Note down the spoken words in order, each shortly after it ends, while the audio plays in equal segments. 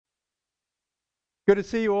Good to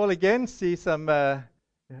see you all again. See some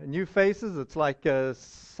new faces. It's like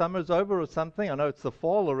summer's over or something. I know it's the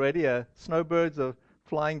fall already. Snowbirds are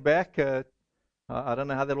flying back. I don't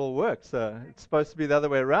know how that all works. It's supposed to be the other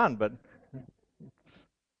way around, but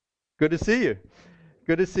good to see you.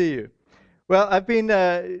 Good to see you. Well, I've been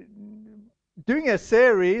doing a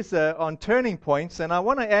series on turning points, and I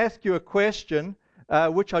want to ask you a question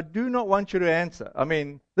which I do not want you to answer. I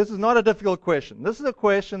mean, this is not a difficult question. This is a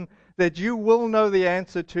question that you will know the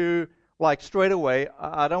answer to, like, straight away.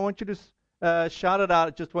 I don't want you to shout it out.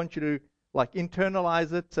 I just want you to, like,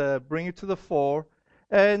 internalize it, bring it to the fore.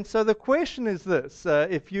 And so the question is this.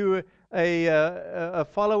 If you're a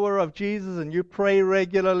follower of Jesus and you pray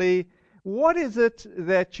regularly, what is it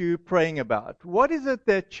that you're praying about? What is it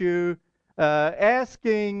that you're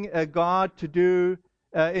asking God to do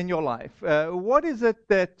in your life? What is it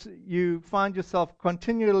that you find yourself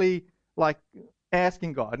continually, like,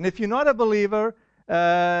 asking God? And if you're not a believer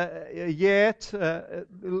yet,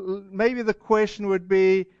 maybe the question would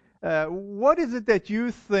be, what is it that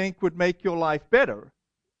you think would make your life better?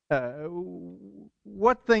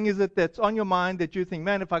 What thing is it that's on your mind that you think,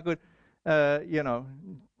 man, if I could,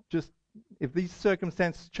 just if these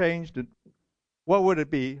circumstances changed, what would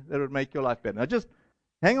it be that would make your life better? Now, just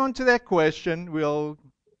hang on to that question. We'll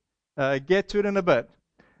get to it in a bit.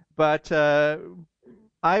 But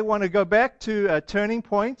I want to go back to turning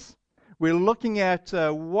points. We're looking at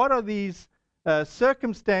what are these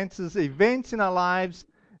circumstances, events in our lives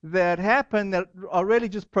that happen that are really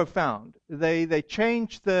just profound. They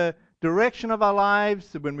change the direction of our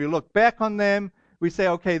lives. When we look back on them, we say,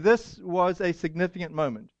 okay, this was a significant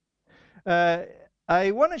moment.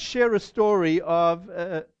 I want to share a story of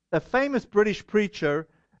a famous British preacher,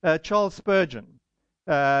 Charles Spurgeon.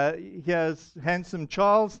 Here's handsome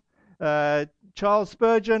Charles. Charles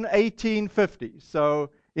Spurgeon, 1850. So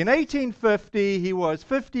in 1850, he was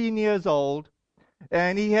 15 years old,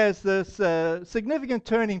 and he has this significant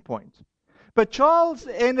turning point. But Charles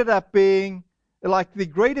ended up being like the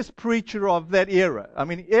greatest preacher of that era. I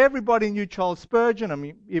mean, everybody knew Charles Spurgeon. I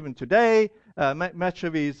mean, even today, much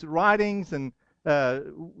of his writings and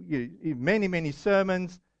many, many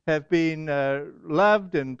sermons have been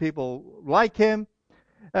loved, and people like him.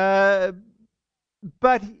 But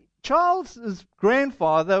Charles's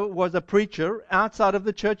grandfather was a preacher outside of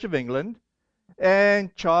the Church of England,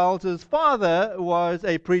 and Charles's father was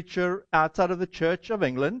a preacher outside of the Church of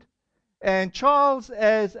England. And Charles,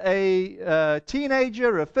 as a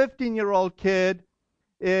teenager, a 15-year-old kid,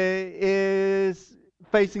 is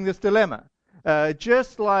facing this dilemma.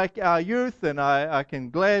 Just like our youth, and I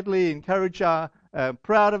can gladly encourage our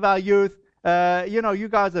proud of our youth, you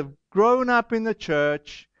guys have grown up in the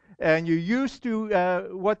church, and you're used to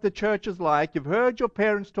what the church is like. You've heard your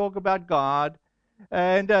parents talk about God,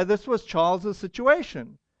 and this was Charles's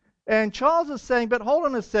situation. And Charles is saying, but hold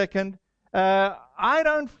on a second, I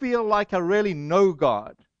don't feel like I really know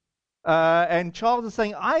God. And Charles is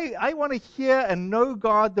saying, I want to hear and know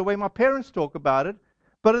God the way my parents talk about it.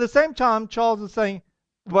 But at the same time, Charles is saying,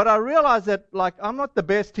 but I realize that, like, I'm not the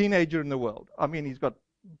best teenager in the world. I mean, he's got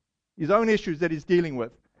his own issues that he's dealing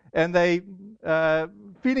with. And he's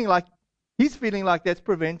feeling like that's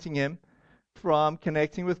preventing him from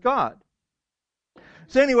connecting with God.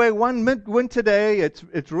 So anyway, one winter day,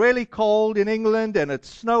 it's really cold in England, and it's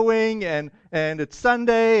snowing, and it's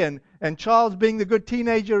Sunday, and Charles, being the good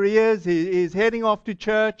teenager he is, he's heading off to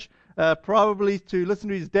church, probably to listen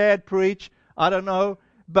to his dad preach. I don't know.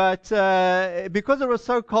 But because it was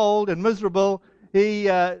so cold and miserable, he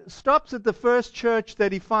stops at the first church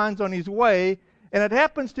that he finds on his way, and it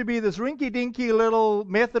happens to be this rinky-dinky little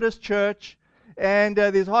Methodist church, and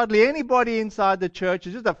there's hardly anybody inside the church.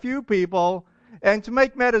 There's just a few people. And to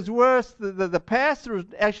make matters worse, the pastor is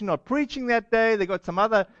actually not preaching that day. They got some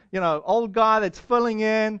other, old guy that's filling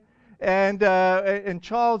in, and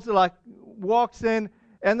Charles walks in,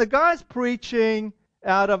 and the guy's preaching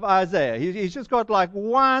out of Isaiah. He's just got like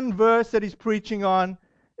one verse that he's preaching on,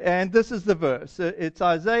 and this is the verse. It's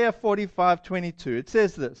Isaiah 45:22. It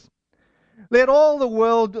says this: "Let all the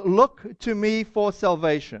world look to me for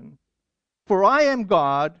salvation, for I am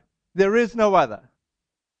God, there is no other."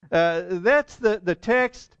 That's the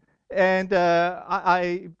text, and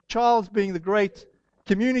Charles, being the great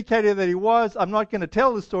communicator that he was, I'm not going to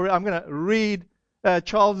tell the story. I'm going to read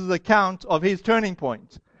Charles's account of his turning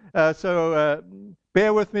point. So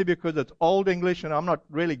bear with me, because it's Old English, and I'm not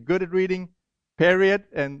really good at reading, period,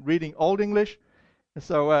 and reading Old English.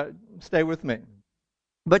 So stay with me.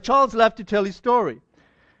 But Charles loved to tell his story.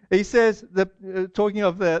 He says, talking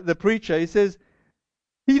of the preacher, he says,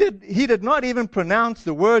 He did not even pronounce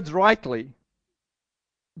the words rightly,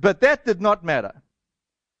 but that did not matter.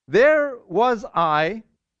 There was, I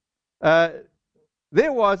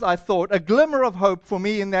thought, a glimmer of hope for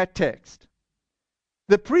me in that text.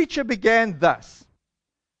 The preacher began thus.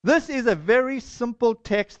 This is a very simple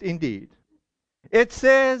text indeed. It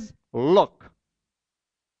says, look.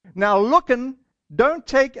 Now, looking don't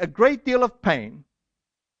take a great deal of pain.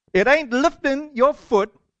 It ain't lifting your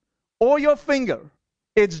foot or your finger.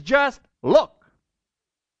 It's just look.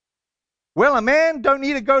 Well, a man don't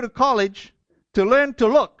need to go to college to learn to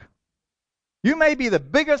look. You may be the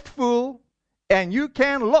biggest fool, and you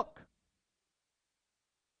can look.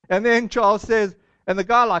 And then Charles says, and the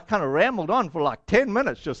guy kind of rambled on for 10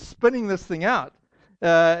 minutes, just spinning this thing out.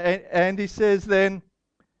 And he says then,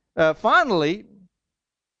 finally,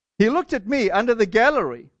 he looked at me under the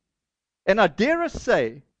gallery, and I dare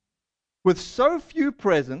say, with so few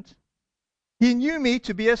present, he knew me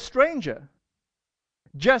to be a stranger.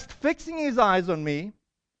 Just fixing his eyes on me,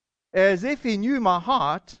 as if he knew my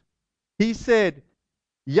heart, he said,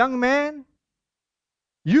 young man,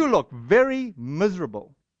 you look very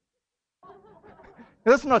miserable.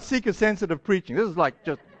 This is not seeker-sensitive preaching. This is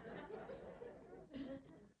just...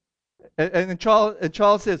 And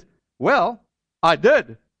Charles says, well, I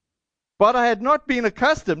did. But I had not been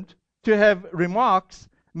accustomed to have remarks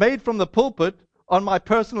made from the pulpit on my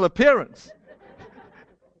personal appearance.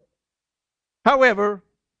 However,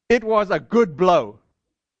 it was a good blow.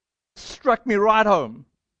 Struck me right home.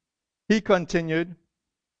 He continued.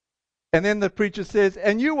 And then the preacher says,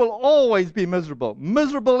 and you will always be miserable.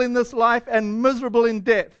 Miserable in this life and miserable in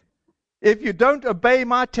death, if you don't obey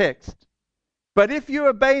my text. But if you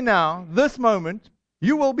obey now, this moment,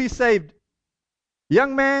 you will be saved.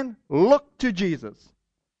 Young man, look to Jesus.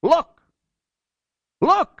 Look.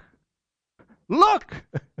 Look. Look.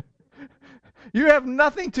 You have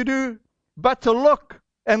nothing to do but to look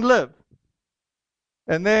and live.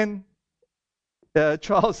 And then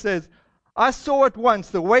Charles says, I saw at once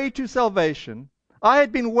the way to salvation. I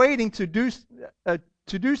had been waiting to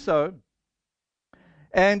do so.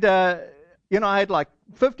 And, I had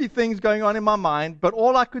 50 things going on in my mind, but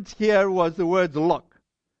all I could hear was the words look.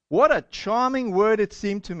 What a charming word it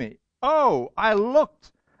seemed to me. Oh, I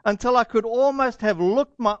looked until I could almost have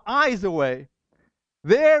looked my eyes away.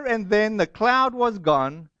 There and then the cloud was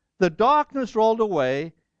gone, the darkness rolled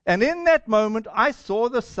away, and in that moment I saw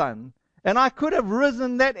the sun, and I could have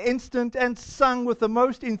risen that instant and sung with the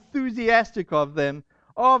most enthusiastic of them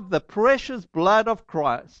of the precious blood of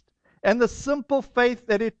Christ and the simple faith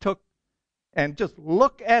that it took, and just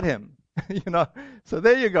look at him. So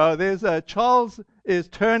there you go. There's Charles'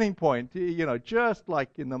 turning point, just like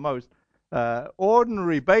in the most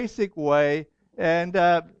ordinary, basic way, and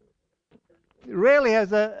really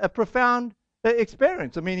has a profound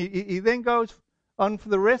experience. I mean, he then goes on for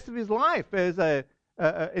the rest of his life as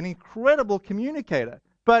an incredible communicator.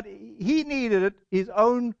 But he needed his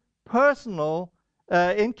own personal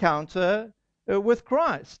encounter with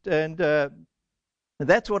Christ. And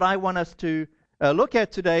that's what I want us to look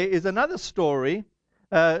at today, is another story,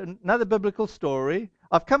 another biblical story.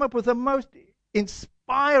 I've come up with the most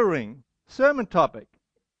inspiring sermon topic.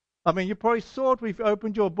 I mean, you probably saw it. We've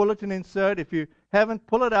opened your bulletin insert. If you haven't,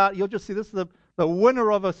 pull it out. You'll just see this is the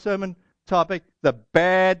winner of a sermon topic, the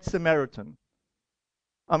bad Samaritan.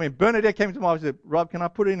 I mean, Bernadette came to me and said, Rob, can I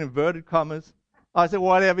put it in inverted commas? I said,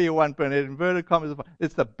 whatever you want, Bernadette. Inverted commas.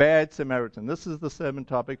 It's the bad Samaritan. This is the sermon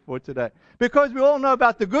topic for today. Because we all know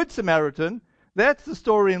about the good Samaritan. That's the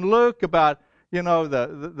story in Luke about,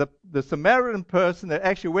 the Samaritan person that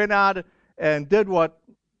actually went out and did what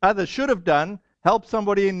others should have done, help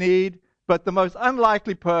somebody in need. But the most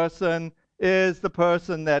unlikely person is the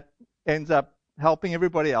person that ends up helping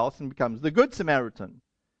everybody else and becomes the good Samaritan.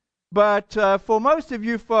 But for most of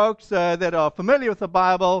you folks that are familiar with the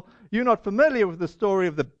Bible, you're not familiar with the story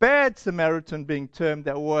of the bad Samaritan being termed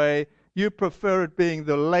that way. You prefer it being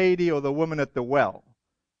the lady or the woman at the well.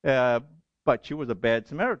 But she was a bad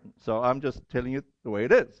Samaritan. So I'm just telling you the way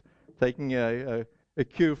it is, taking a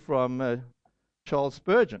cue from Charles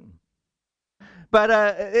Spurgeon. But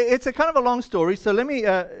it's a kind of a long story, so let me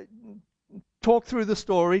talk through the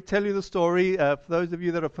story, tell you the story. For those of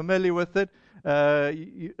you that are familiar with it,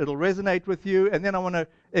 it'll resonate with you. And then I want to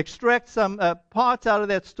extract some parts out of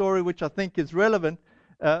that story which I think is relevant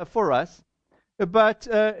for us. But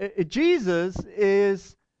Jesus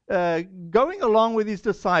is going along with his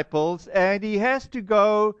disciples, and he has to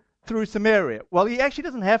go through Samaria. Well, he actually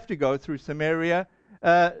doesn't have to go through Samaria.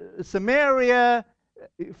 Samaria,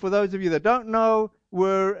 for those of you that don't know,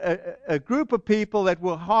 were a group of people that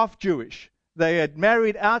were half Jewish. They had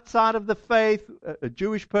married outside of the faith, a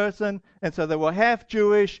Jewish person, and so they were half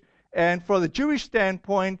Jewish. And from the Jewish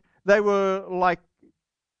standpoint, they were like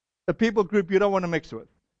a people group you don't want to mix with.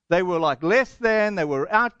 They were like less than, they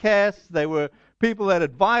were outcasts, they were people that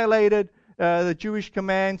had violated the Jewish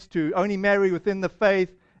commands to only marry within the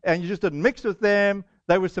faith, and you just didn't mix with them.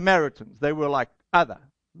 They were Samaritans. They were like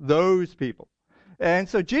those people. And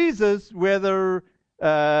so Jesus, whether, he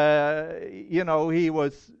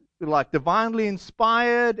was like divinely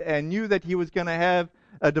inspired and knew that he was going to have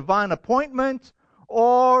a divine appointment,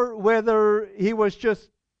 or whether he was just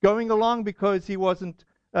going along because he wasn't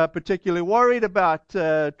particularly worried about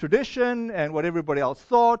tradition and what everybody else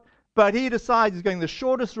thought, but he decides he's going the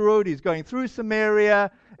shortest route. He's going through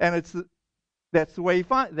Samaria, and that's the way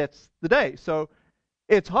that's the day. So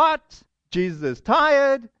it's hot. Jesus is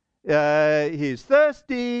tired. He's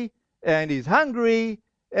thirsty, and he's hungry,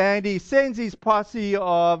 and he sends his posse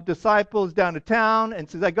of disciples down to town and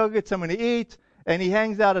says, "Go get something to eat." And he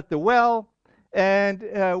hangs out at the well. And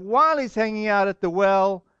while he's hanging out at the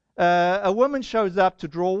well, a woman shows up to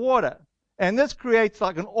draw water. And this creates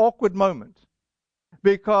like an awkward moment,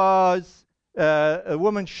 because a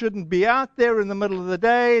woman shouldn't be out there in the middle of the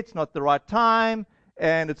day. It's not the right time,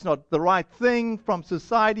 and it's not the right thing from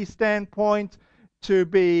society's standpoint to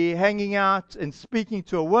be hanging out and speaking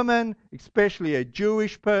to a woman, especially a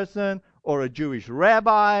Jewish person or a Jewish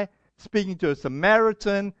rabbi. Speaking to a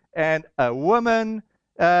Samaritan and a woman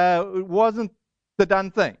wasn't the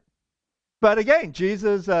done thing. But again,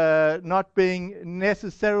 Jesus, not being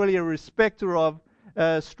necessarily a respecter of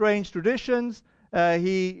strange traditions,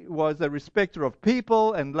 he was a respecter of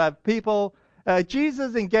people and loved people.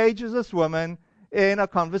 Jesus engages this woman in a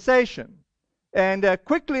conversation. And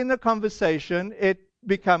quickly in the conversation, it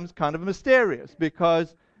becomes kind of mysterious,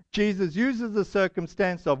 because Jesus uses the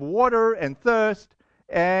circumstance of water and thirst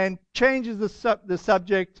and changes the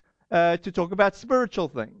subject to talk about spiritual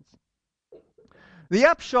things. The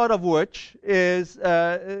upshot of which is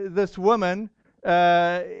this woman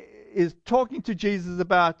is talking to Jesus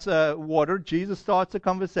about water. Jesus starts a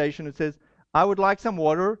conversation and says, "I would like some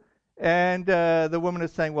water." And the woman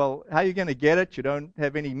is saying, "Well, how are you going to get it? You don't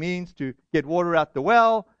have any means to get water out the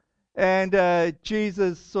well." And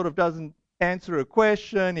Jesus sort of doesn't answer a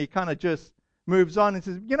question. He kind of just moves on and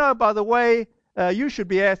says, "By the way, you should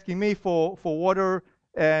be asking me for water.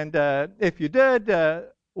 And if you did,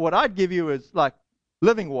 what I'd give you is like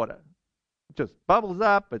living water. It just bubbles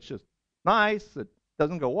up. It's just nice. It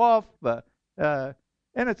doesn't go off." And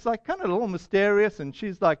it's like kind of a little mysterious. And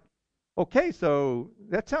she's like, "Okay, so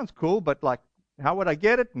that sounds cool, but like, how would I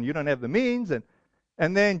get it? And you don't have the means."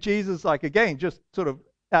 And then Jesus, like, again, just sort of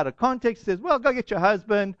out of context, says, "Well, go get your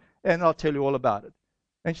husband, and I'll tell you all about it."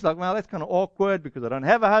 And she's like, "Well, that's kind of awkward because I don't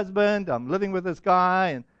have a husband. I'm living with this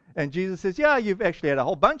guy." And Jesus says, "Yeah, you've actually had a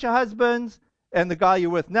whole bunch of husbands, and the guy you're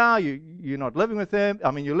with now, you're not living with him.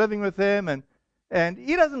 I mean, you're living with him." And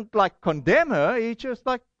he doesn't like condemn her. He just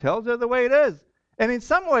like tells her the way it is. And in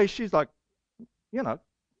some ways, she's like,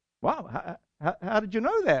 "Wow, how did you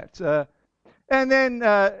know that?" And then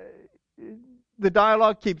the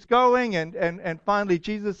dialogue keeps going, and finally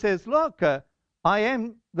Jesus says, "Look, I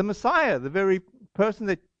am the Messiah, the very person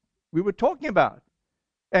that we were talking about."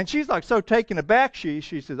 And she's like so taken aback, she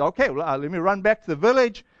says, "Okay, well, let me run back to the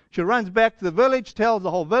village." She runs back to the village, tells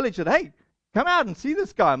the whole village that, "Hey, come out and see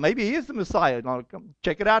this guy. Maybe he is the Messiah. Now, come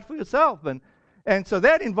check it out for yourself." And so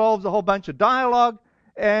that involves a whole bunch of dialogue.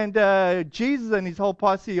 And Jesus and his whole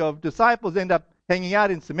posse of disciples end up hanging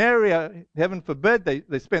out in Samaria. Heaven forbid,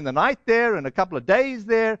 they spend the night there and a couple of days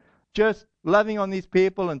there, just loving on these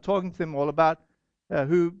people and talking to them all about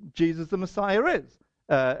who Jesus the Messiah is.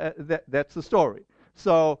 That's the story.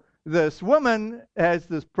 So this woman has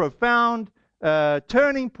this profound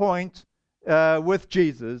turning point with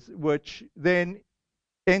Jesus, which then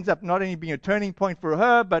ends up not only being a turning point for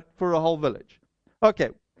her, but for a whole village.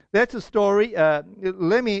 Okay, that's a story.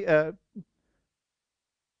 Let me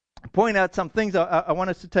point out some things I want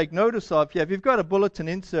us to take notice of here. If you've got a bulletin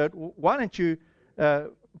insert, why don't you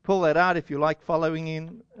pull that out if you like filling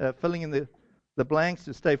in the blanks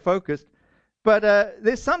to stay focused. But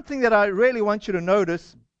there's something that I really want you to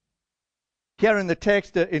notice here in the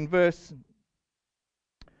text in verse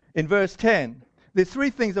 10. There's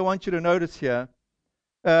three things I want you to notice here.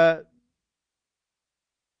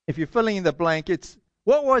 If you're filling in the blank, it's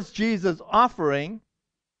what was Jesus offering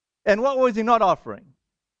and what was he not offering?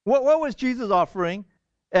 What was Jesus offering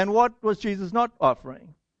and what was Jesus not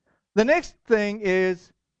offering? The next thing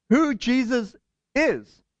is who Jesus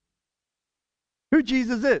is. Who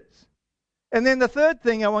Jesus is. And then the third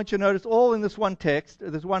thing I want you to notice, all in this one text,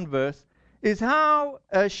 this one verse, is how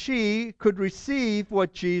she could receive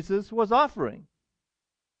what Jesus was offering.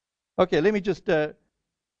 Okay, let me just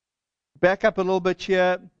back up a little bit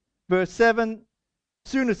here. Verse 7,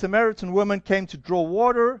 Soon a Samaritan woman came to draw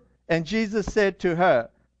water, and Jesus said to her,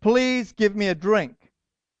 "Please give me a drink."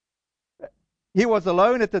 He was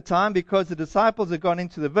alone at the time because the disciples had gone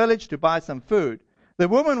into the village to buy some food. The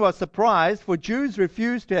woman was surprised, for Jews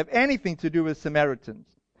refused to have anything to do with Samaritans.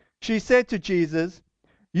 She said to Jesus,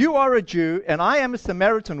 "You are a Jew, and I am a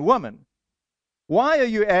Samaritan woman. Why are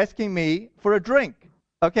you asking me for a drink?"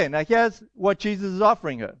 Okay, now here's what Jesus is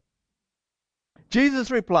offering her.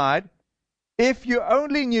 Jesus replied, "If you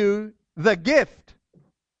only knew the gift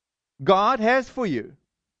God has for you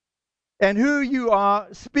and who you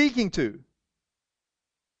are speaking to,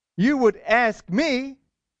 you would ask me,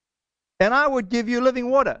 and I would give you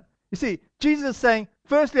living water." You see, Jesus is saying,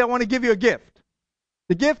 firstly, I want to give you a gift.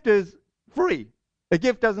 The gift is free. A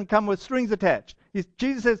gift doesn't come with strings attached.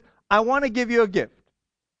 Jesus says, I want to give you a gift,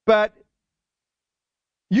 but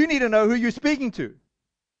you need to know who you're speaking to.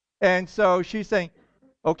 And so she's saying,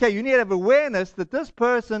 okay, you need to have awareness that this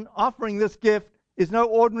person offering this gift is no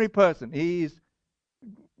ordinary person. He's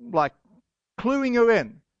like cluing you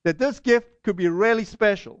in that this gift could be really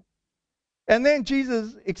special. And then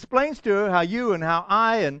Jesus explains to her how you and how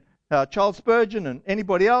I and Charles Spurgeon and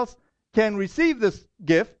anybody else can receive this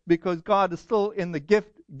gift, because God is still in the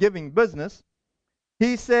gift-giving business.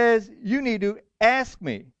 He says, you need to ask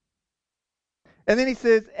me. And then he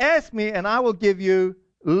says, ask me and I will give you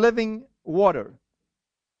living water.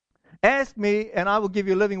 Ask me and I will give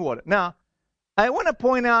you living water. Now, I want to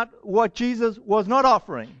point out what Jesus was not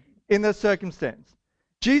offering in this circumstance.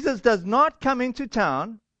 Jesus does not come into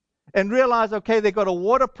town and realize, okay, they got a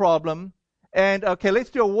water problem, and okay, let's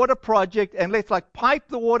do a water project, and let's like pipe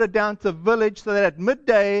the water down to the village so that at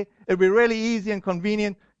midday it'll be really easy and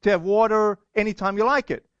convenient to have water anytime you like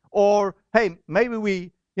it. Or, hey, maybe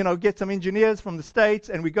we, get some engineers from the States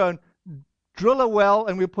and we go and drill a well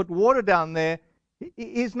and we put water down there.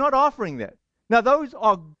 He's not offering that. Now, those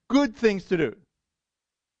are good things to do.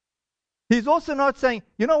 He's also not saying,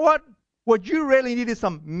 you know what? What you really need is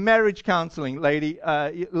some marriage counseling, lady.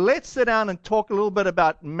 Let's sit down and talk a little bit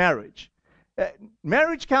about marriage.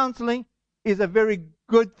 Marriage counseling is a very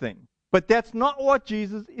good thing, but that's not what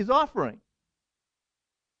Jesus is offering.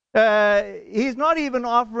 He's not even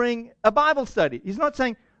offering a Bible study. He's not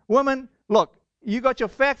saying, woman, look, you got your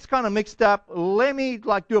facts kind of mixed up. Let me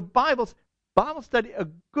do a Bible study, a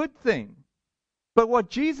good thing. But what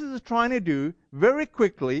Jesus is trying to do very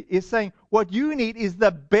quickly is saying what you need is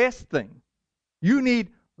the best thing. You need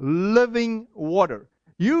living water.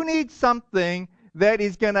 You need something that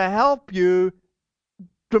is going to help you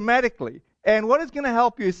dramatically. And what is going to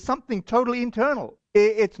help you is something totally internal.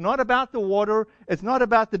 It's not about the water. It's not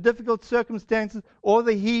about the difficult circumstances or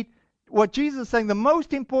the heat. What Jesus is saying, the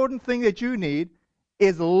most important thing that you need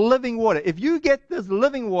is living water. If you get this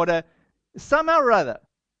living water, somehow or other,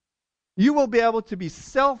 you will be able to be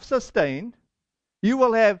self-sustained. You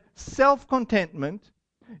will have self-contentment.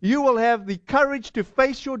 You will have the courage to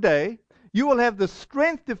face your day. You will have the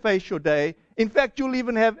strength to face your day. In fact, you'll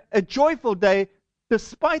even have a joyful day,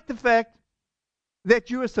 despite the fact that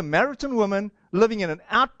you're a Samaritan woman living in an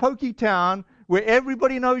out-pokey town where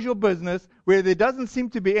everybody knows your business, where there doesn't seem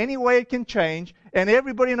to be any way it can change, and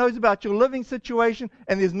everybody knows about your living situation,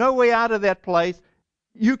 and there's no way out of that place.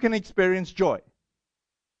 You can experience joy.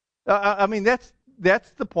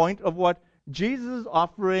 That's the point of what Jesus is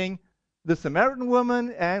offering the Samaritan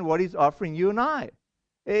woman and what he's offering you and I.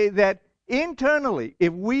 That internally,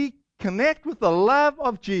 if we connect with the love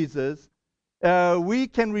of Jesus, we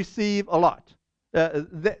can receive a lot.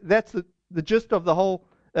 That's the gist of the whole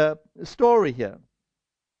story here.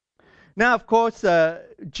 Now, of course,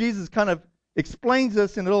 Jesus kind of explains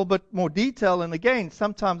this in a little bit more detail, and again,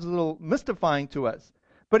 sometimes a little mystifying to us.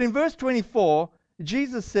 But in verse 24,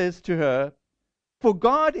 Jesus says to her, "For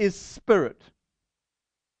God is spirit.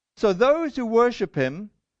 So those who worship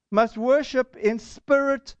him must worship in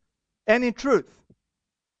spirit and in truth."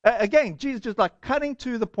 Again, Jesus just like cutting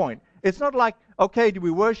to the point. It's not like, okay, do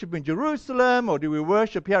we worship in Jerusalem, or do we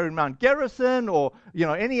worship here in Mount Garrison, or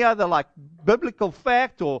any other like biblical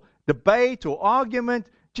fact or debate or argument.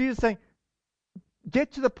 Jesus is saying,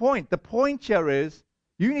 get to the point. The point here is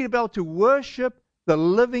you need to be able to worship the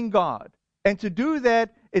living God. And to do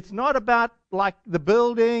that, it's not about like the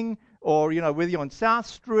building, or whether you're on South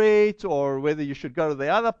Street, or whether you should go to the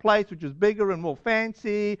other place which is bigger and more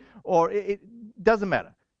fancy, or it doesn't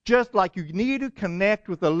matter. Just like you need to connect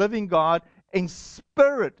with the living God in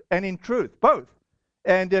spirit and in truth, both.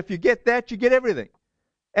 And if you get that, you get everything.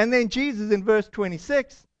 And then Jesus in verse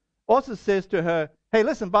 26 also says to her, hey,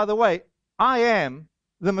 listen, by the way, I am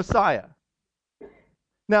the Messiah.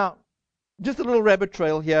 Now, just a little rabbit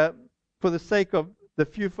trail here for the sake of the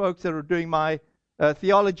few folks that are doing my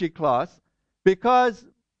theology class, because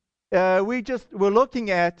we're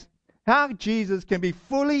looking at how Jesus can be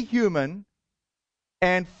fully human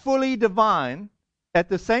and fully divine at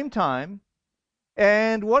the same time,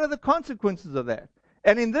 and what are the consequences of that.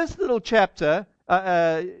 And in this little chapter,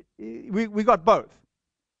 we got both.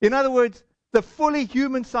 In other words, the fully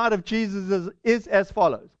human side of Jesus is as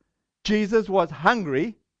follows. Jesus was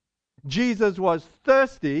hungry. Jesus was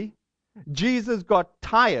thirsty. Jesus got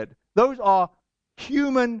tired. Those are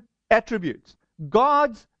human attributes.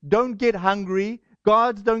 Gods don't get hungry.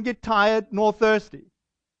 Gods don't get tired nor thirsty.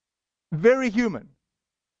 Very human.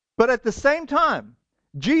 But at the same time,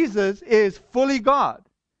 Jesus is fully God.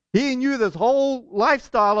 He knew this whole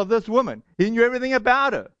lifestyle of this woman. He knew everything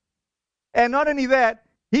about her. And not only that,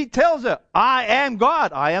 he tells her, I am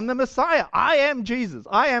God. I am the Messiah. I am Jesus.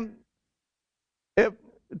 I am a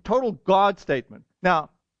total God statement. Now,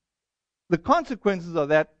 the consequences of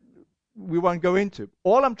that we won't go into.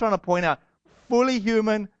 All I'm trying to point out, fully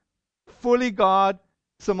human, fully God,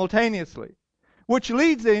 simultaneously. Which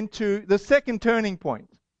leads into the second turning point.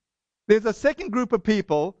 There's a second group of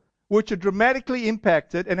people which are dramatically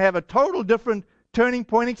impacted and have a total different turning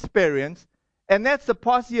point experience, and that's the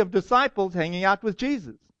posse of disciples hanging out with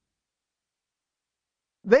Jesus.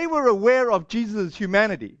 They were aware of Jesus'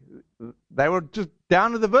 humanity. They were just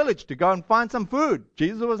down to the village to go and find some food.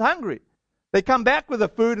 Jesus was hungry. They come back with the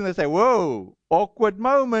food and they say, whoa, awkward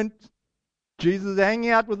moment. Jesus is hanging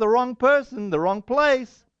out with the wrong person, the wrong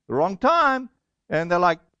place, the wrong time. And they're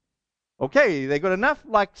like, okay, they got enough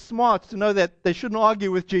smarts to know that they shouldn't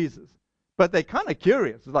argue with Jesus. But they're kind of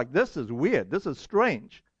curious. It's like, this is weird. This is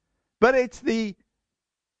strange. But it's the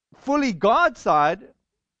fully God side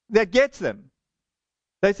that gets them.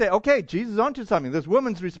 They say, okay, Jesus is onto something. This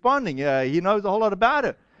woman's responding. He knows a whole lot about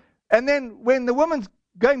her. And then when the woman's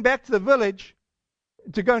going back to the village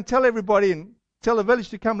to go and tell everybody and tell the village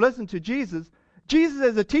to come listen to Jesus, Jesus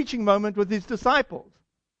has a teaching moment with his disciples,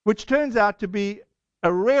 which turns out to be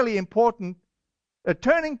a really important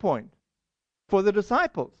turning point for the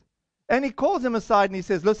disciples. And he calls them aside and he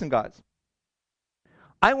says, listen, guys,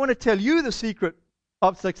 I want to tell you the secret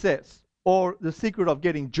of success, or the secret of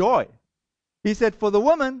getting joy. He said, for the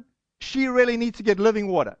woman, she really needs to get living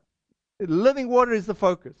water. Living water is the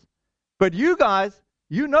focus. But you guys,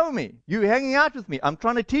 you know me. You're hanging out with me. I'm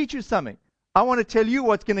trying to teach you something. I want to tell you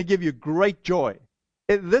what's going to give you great joy.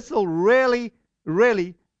 This will really,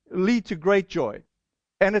 really lead to great joy.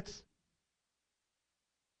 And it's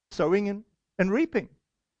sowing and reaping.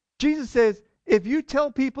 Jesus says, if you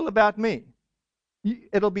tell people about me,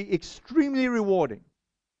 it'll be extremely rewarding.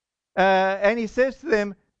 And he says to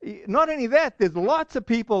them, not only that, there's lots of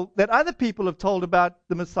people that other people have told about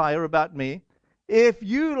the Messiah, about me. If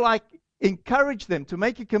you encourage them to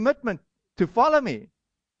make a commitment to follow me,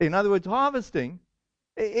 in other words, harvesting,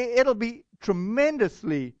 it'll be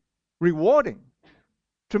tremendously rewarding.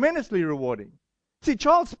 Tremendously rewarding. See,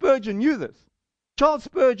 Charles Spurgeon knew this. Charles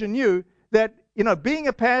Spurgeon knew that, being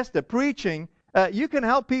a pastor, preaching, you can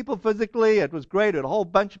help people physically. It was great. A whole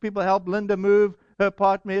bunch of people helped Linda move her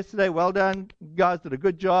apartment yesterday. Well done. You guys did a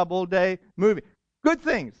good job all day moving. Good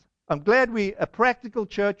things. I'm glad we're a practical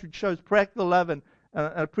church which shows practical love, and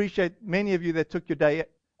I appreciate many of you that took your day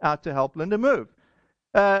out to help Linda move.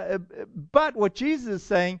 But what Jesus is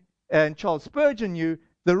saying, and Charles Spurgeon knew,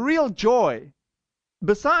 the real joy,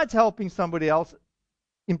 besides helping somebody else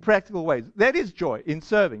in practical ways, that is joy in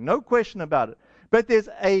serving, no question about it. But there's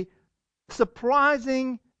a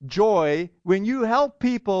surprising joy when you help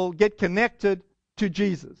people get connected to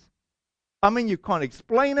Jesus. I mean, you can't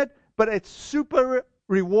explain it, but it's super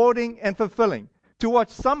rewarding and fulfilling to watch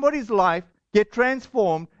somebody's life get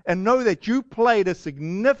transformed and know that you played a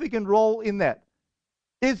significant role in that.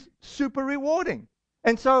 Is super rewarding.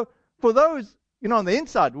 And so for those, on the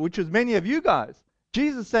inside, which is many of you guys,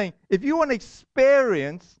 Jesus is saying, if you want to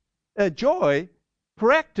experience joy,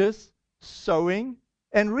 practice sowing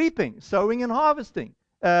and reaping, sowing and harvesting.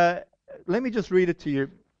 Let me just read it to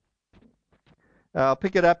you. I'll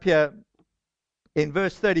pick it up here in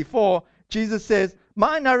verse 34. Jesus says,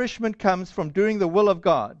 my nourishment comes from doing the will of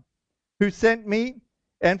God, who sent me,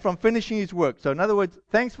 and from finishing his work. So in other words,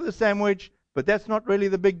 thanks for the sandwich, but that's not really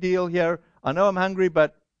the big deal here. I know I'm hungry,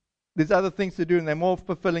 but there's other things to do, and they're more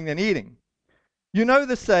fulfilling than eating. You know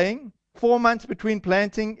the saying, 4 months between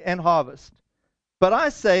planting and harvest. But I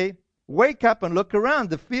say, wake up and look around.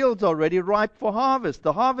 The field's already ripe for harvest.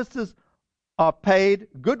 The harvesters are paid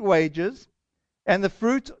good wages, and the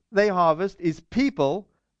fruit they harvest is people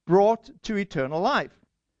brought to eternal life.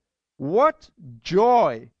 What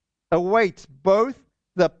joy awaits both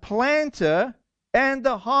the planter and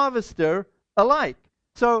the harvester alike.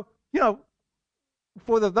 So,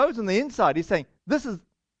 for those on the inside, he's saying, this is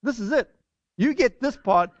it. You get this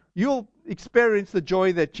part, you'll experience the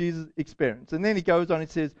joy that Jesus experienced. And then he goes on and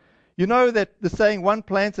says, you know that the saying, one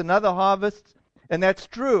plants, another harvests, and that's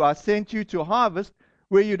true. I sent you to harvest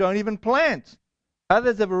where you don't even plant.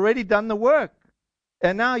 Others have already done the work,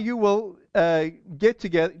 and now you will get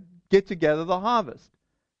together the harvest.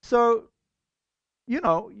 So,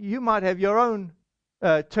 you might have your own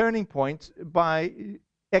turning points by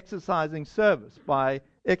exercising service, by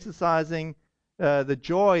exercising the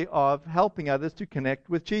joy of helping others to connect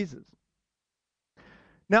with Jesus.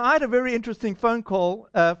 Now, I had a very interesting phone call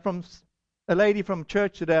from a lady from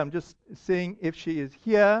church today. I'm just seeing if she is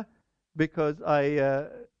here because I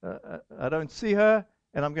don't see her,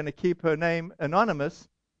 and I'm going to keep her name anonymous.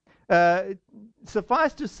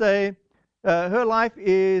 Suffice to say, her life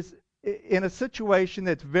is in a situation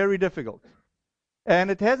that's very difficult. And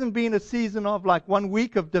it hasn't been a season of like 1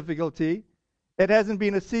 week of difficulty. It hasn't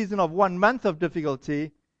been a season of 1 month of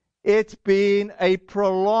difficulty. It's been a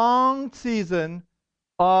prolonged season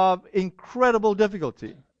of incredible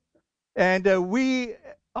difficulty. And we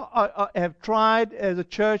have tried as a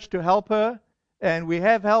church to help her, and we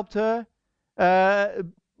have helped her,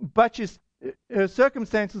 but her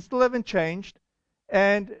circumstances still haven't changed,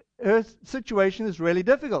 and her situation is really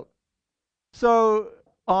difficult. So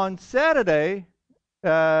on Saturday,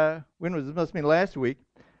 when was it? It must have been last week,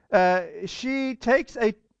 she takes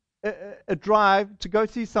a drive to go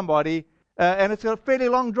see somebody, and it's a fairly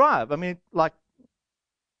long drive. I mean, like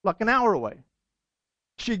an hour away.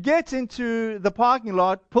 She gets into the parking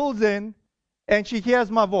lot, pulls in, and she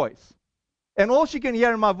hears my voice. And all she can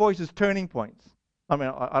hear in my voice is turning points. I mean,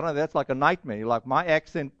 I don't know, that's like a nightmare. Like my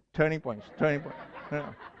accent, turning points.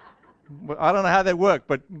 Yeah. I don't know how that worked,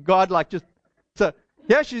 but God so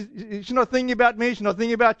yeah, she's not thinking about me, she's not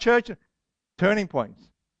thinking about church. Turning points.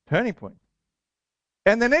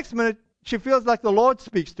 And the next minute, she feels like the Lord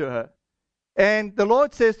speaks to her. And the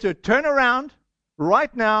Lord says to her, turn around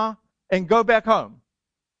right now and go back home.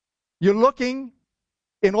 You're looking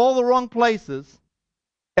in all the wrong places,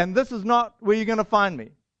 and this is not where you're going to find me.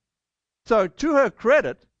 So to her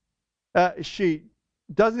credit, she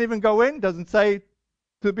doesn't even go in, doesn't say to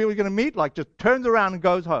the people you're going to meet, like just turns around and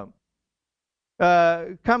goes home.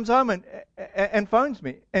 Comes home and phones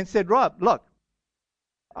me and said, Rob, look,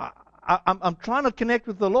 I'm trying to connect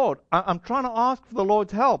with the Lord. I'm trying to ask for the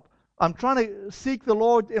Lord's help. I'm trying to seek the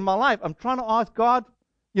Lord in my life. I'm trying to ask God,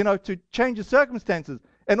 to change the circumstances.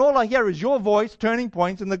 And all I hear is your voice, turning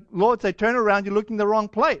points, and the Lord say, turn around, you're looking in the wrong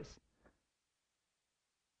place.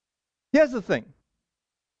 Here's the thing.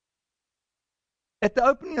 At the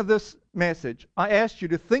opening of this message, I asked you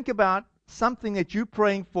to think about something that you're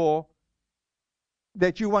praying for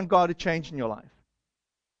that you want God to change in your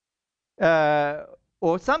life.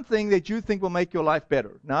 Or something that you think will make your life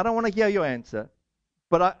better. Now, I don't want to hear your answer,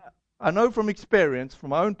 but I know from experience,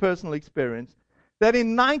 from my own personal experience, that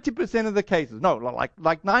in 90% of the cases, like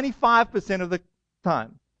 95% of the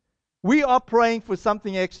time, we are praying for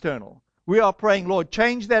something external. We are praying, Lord,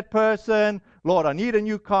 change that person. Lord, I need a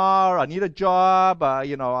new car. I need a job.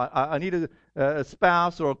 I need a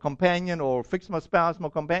spouse or a companion, or fix my spouse, my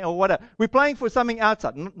companion, or whatever. We're praying for something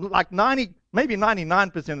outside, like 90, maybe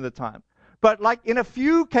 99% of the time. But like in a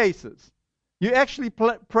few cases, you actually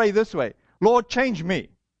pray this way: Lord, change me.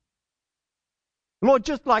 Lord,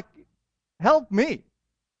 just like help me.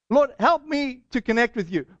 Lord, help me to connect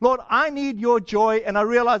with you. Lord, I need your joy, and I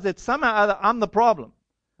realize that somehow or other I'm the problem.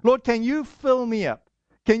 Lord, can you fill me up?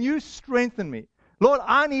 Can you strengthen me? Lord,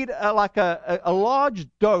 I need a large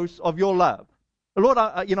dose of your love. Lord,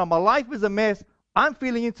 my life is a mess. I'm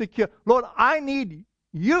feeling insecure. Lord, I need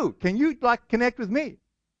you. Can you connect with me?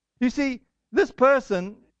 You see, this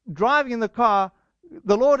person driving in the car,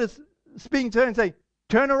 the Lord is speaking to her and saying,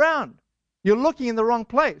 turn around. You're looking in the wrong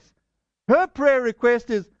place. Her prayer request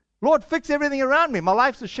is, Lord, fix everything around me. My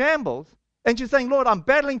life's a shambles. And she's saying, Lord, I'm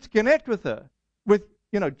battling to connect with her.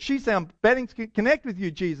 She's saying, I'm battling to connect with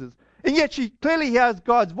you, Jesus. And yet she clearly hears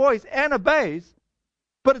God's voice and obeys,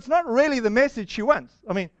 but it's not really the message she wants.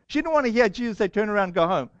 I mean, she didn't want to hear Jesus say, turn around, go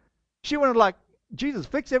home. She wanted Jesus,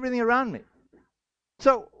 fix everything around me.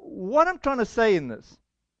 So what I'm trying to say in this,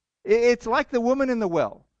 it's like the woman in the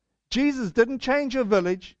well. Jesus didn't change her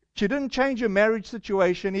village. She didn't change her marriage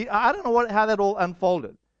situation. I don't know how that all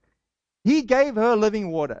unfolded. He gave her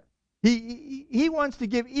living water. He wants to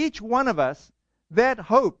give each one of us that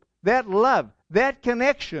hope, that love, that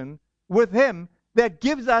connection with Him that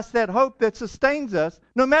gives us that hope that sustains us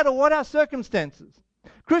no matter what our circumstances.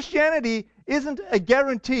 Christianity isn't a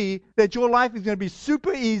guarantee that your life is going to be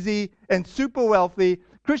super easy and super wealthy.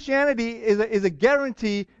 Christianity is a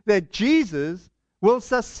guarantee that Jesus will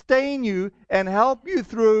sustain you and help you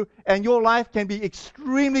through, and your life can be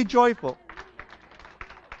extremely joyful.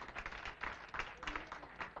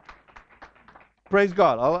 Praise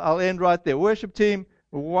God. I'll end right there. Worship team,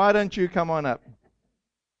 why don't you come on up?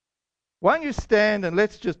 Why don't you stand and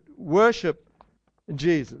let's just worship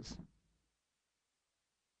Jesus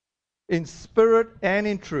in spirit and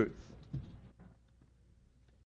in truth.